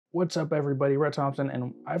What's up everybody, Rhett Thompson,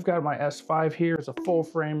 and I've got my S5 here. It's a full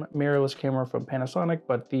frame mirrorless camera from Panasonic,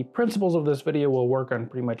 but the principles of this video will work on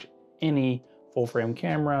pretty much any full frame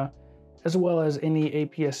camera, as well as any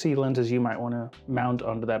APS-C lenses you might want to mount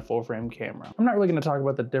onto that full frame camera. I'm not really going to talk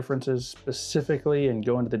about the differences specifically and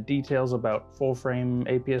go into the details about full frame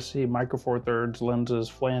APS-C, micro four thirds lenses,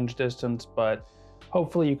 flange distance, but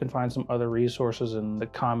hopefully you can find some other resources in the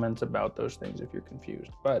comments about those things if you're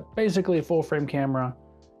confused. But basically a full frame camera,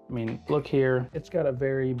 I mean, look here, it's got a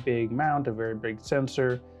very big mount, a very big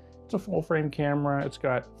sensor. It's a full frame camera. It's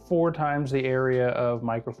got 4 times the area of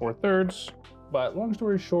micro four thirds. But long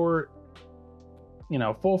story short, you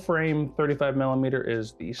know, full frame 35mm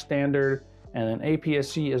is the standard, and then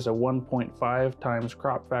APS-C is a 1.5 times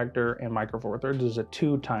crop factor, and micro four thirds is a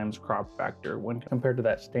 2 times crop factor when compared to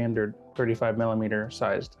that standard 35mm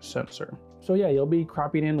sized sensor. So yeah, you'll be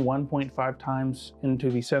cropping in 1.5 times into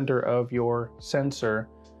the center of your sensor,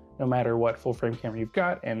 no matter what full frame camera you've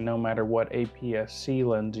got and no matter what APS-C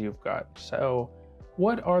lens you've got. So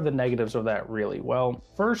what are the negatives of that really? Well,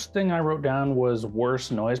 first thing I wrote down was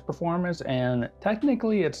worse noise performance, and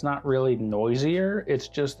technically it's not really noisier, it's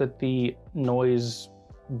just that the noise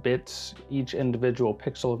bits, each individual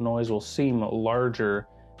pixel of noise will seem larger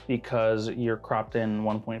because you're cropped in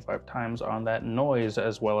 1.5 times on that noise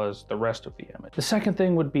as well as the rest of the image. The second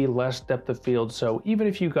thing would be less depth of field. So even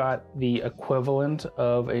if you got the equivalent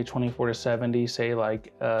of a 24-70, say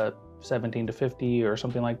like a 17-50 or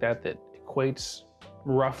something like that, that equates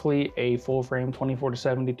roughly a full frame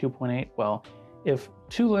 24-70 2.8, well, if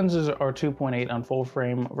two lenses are 2.8 on full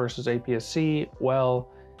frame versus APS-C,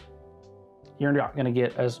 well, you're not going to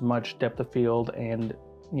get as much depth of field and,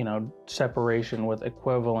 you know, separation with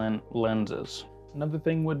equivalent lenses. Another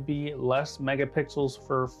thing would be less megapixels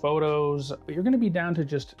for photos, but you're going to be down to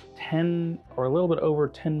just 10 or a little bit over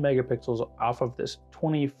 10 megapixels off of this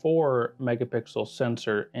 24 megapixel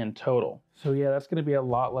sensor in total. So yeah, that's going to be a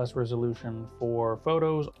lot less resolution for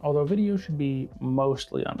photos, although video should be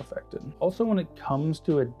mostly unaffected. Also, when it comes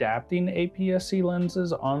to adapting APS-C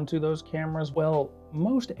lenses onto those cameras, well,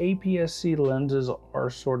 most APS-C lenses are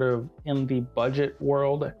sort of in the budget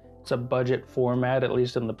world. It's a budget format, at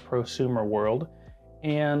least in the prosumer world.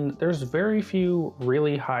 And there's very few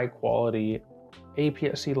really high quality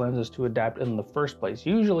APS-C lenses to adapt in the first place.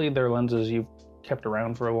 Usually they're lenses you've kept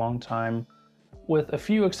around for a long time, with a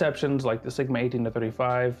few exceptions like the Sigma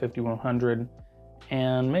 18-35, 5100,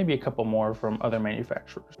 and maybe a couple more from other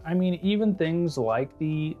manufacturers. I mean, even things like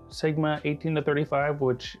the Sigma 18-35,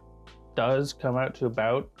 which does come out to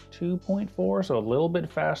about 2.4, so a little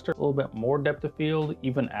bit faster, a little bit more depth of field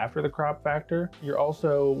even after the crop factor. You're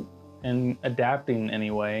also, in adapting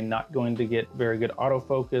anyway, not going to get very good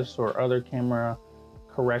autofocus or other camera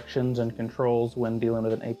corrections and controls when dealing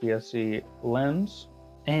with an APS-C lens.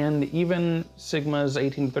 And even Sigma's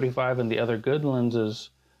 18-35 and the other good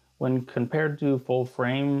lenses, when compared to full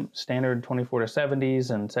frame standard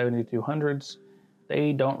 24-70s and 70-200s,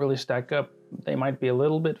 they don't really stack up. They might be a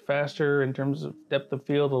little bit faster in terms of depth of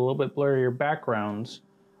field, a little bit blurrier backgrounds,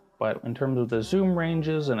 but in terms of the zoom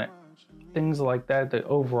ranges and things like that, the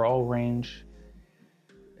overall range,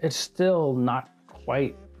 it's still not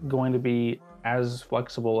quite going to be as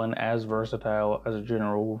flexible and as versatile as a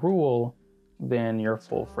general rule than your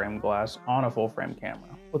full frame glass on a full frame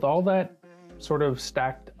camera. With all that sort of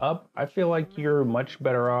stacked up, I feel like you're much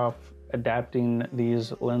better off adapting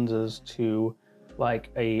these lenses to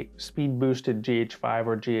like a speed boosted GH5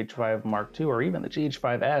 or GH5 Mark II, or even the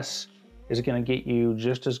GH5S is going to get you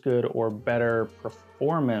just as good or better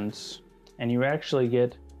performance, and you actually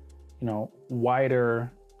get, you know,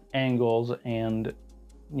 wider angles and,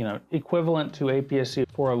 you know, equivalent to APS-C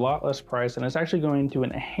for a lot less price, and it's actually going to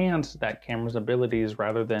enhance that camera's abilities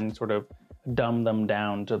rather than sort of dumb them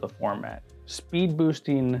down to the format. Speed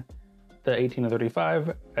boosting the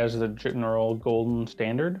 18-35 as the general golden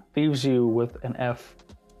standard leaves you with an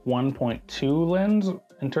f1.2 lens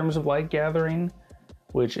in terms of light gathering,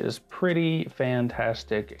 which is pretty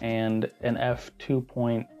fantastic, and an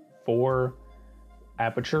f2.4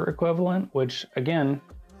 aperture equivalent, which again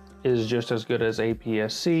is just as good as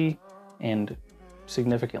APS-C and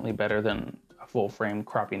significantly better than a full frame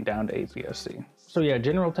cropping down to APS-C. So yeah,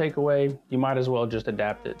 general takeaway, you might as well just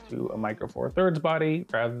adapt it to a micro four thirds body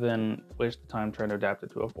rather than waste the time trying to adapt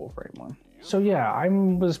it to a full frame one. So yeah, I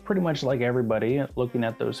was pretty much like everybody looking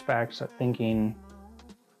at those facts thinking,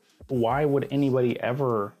 why would anybody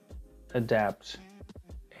ever adapt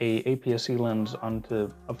a APS-C lens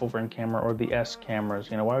onto a full frame camera or the S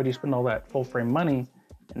cameras? You know, why would you spend all that full frame money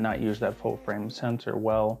and not use that full frame sensor?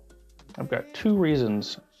 Well, I've got 2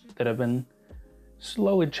 reasons that have been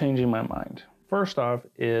slowly changing my mind. first off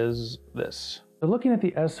is this. So looking at the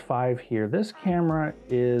S5 here, this camera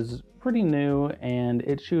is pretty new and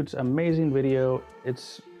it shoots amazing video.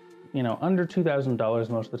 It's, you know, under $2,000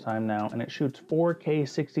 most of the time now, and it shoots 4K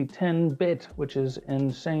 60 10-bit, which is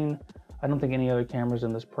insane. I don't think any other cameras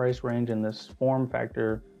in this price range and this form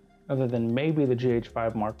factor, other than maybe the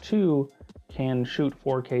GH5 Mark II, can shoot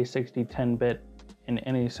 4K 60 10-bit in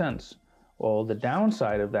any sense. Well, the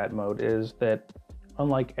downside of that mode is that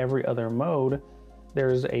unlike every other mode,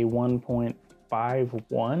 there's a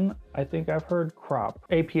 1.51, I think I've heard, crop.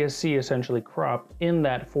 APS-C essentially crop in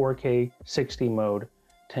that 4K 60 mode,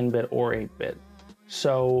 10-bit or 8-bit.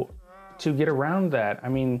 So to get around that, I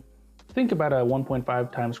mean, think about a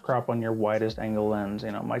 1.5 times crop on your widest angle lens.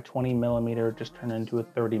 You know, my 20 millimeter just turned into a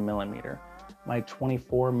 30 millimeter. My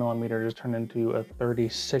 24 millimeter just turned into a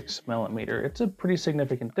 36 millimeter. It's a pretty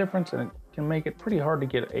significant difference, and it can make it pretty hard to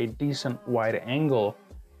get a decent wide angle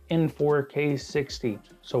in 4K 60.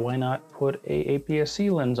 So why not put a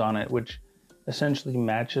APS-C lens on it, which essentially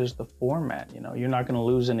matches the format? You know, you're not going to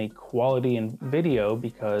lose any quality in video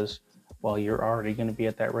because, well, you're already going to be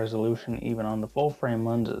at that resolution even on the full frame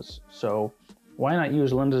lenses. So why not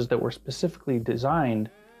use lenses that were specifically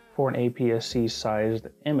designed for an APS-C sized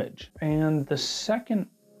image? And the second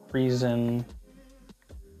reason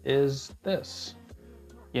is this.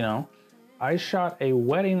 You know, I shot a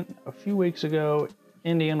wedding a few weeks ago,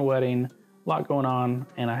 Indian wedding, a lot going on,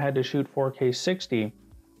 and I had to shoot 4K 60.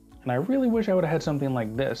 And I really wish I would have had something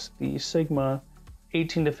like this, the Sigma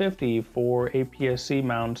 18-50 for APS-C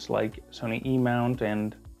mounts like Sony E mount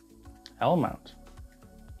and L mount.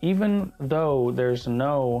 Even though there's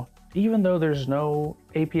no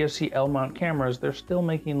APS-C L mount cameras, they're still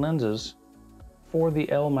making lenses for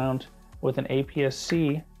the L mount with an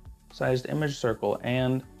APS-C sized image circle.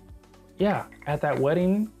 And yeah, at that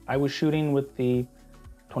wedding, I was shooting with the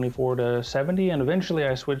 24-70, and eventually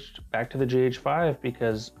I switched back to the GH5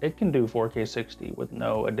 because it can do 4K 60 with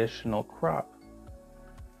no additional crop.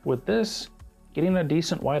 With this, getting a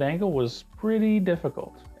decent wide angle was pretty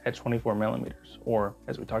difficult at 24 millimeters, or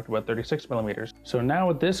as we talked about, 36 millimeters. So now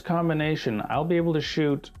with this combination, I'll be able to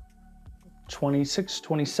shoot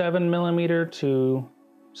 27 millimeter to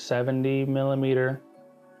 70 millimeter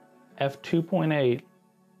f2.8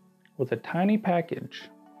 with a tiny package,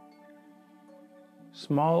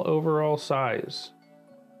 small overall size,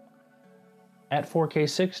 at 4K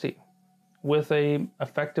 60 with a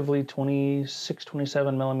effectively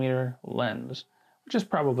 27 millimeter lens, which is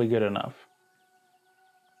probably good enough.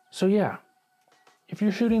 So yeah, if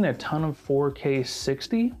you're shooting a ton of 4K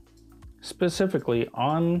 60, specifically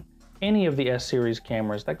on any of the S series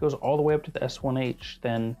cameras, that goes all the way up to the S1H,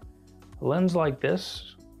 then a lens like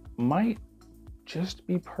this might just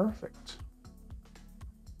be perfect.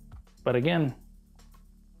 But again,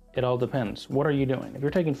 it all depends. What are you doing? If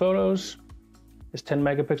you're taking photos, is 10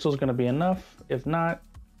 megapixels going to be enough? If not,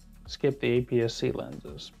 skip the APS-C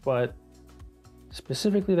lenses. But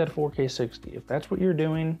specifically that 4K 60, if that's what you're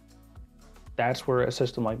doing, that's where a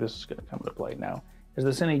system like this is going to come into play. Now, is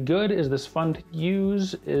this any good? Is this fun to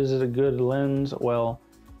use? Is it a good lens? Well,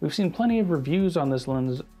 we've seen plenty of reviews on this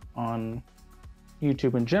lens on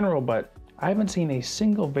YouTube in general, but I haven't seen a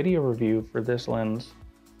single video review for this lens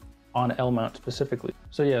on L mount specifically.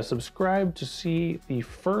 So yeah, subscribe to see the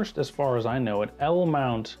first, as far as I know it, L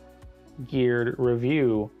mount geared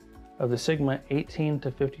review of the Sigma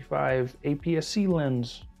 18-55 APS-C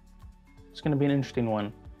lens. It's going to be an interesting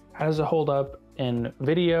one. How does it hold up in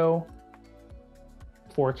video,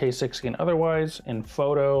 4K 60 and otherwise, in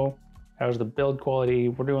photo? How's the build quality?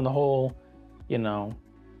 We're doing the whole, you know,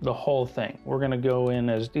 the whole thing. We're going to go in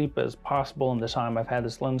as deep as possible in the time I've had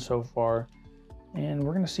this lens so far, and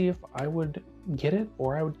we're going to see if I would get it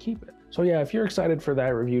or I would keep it. So yeah, if you're excited for that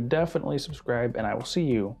review, definitely subscribe, and I will see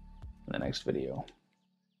you in the next video.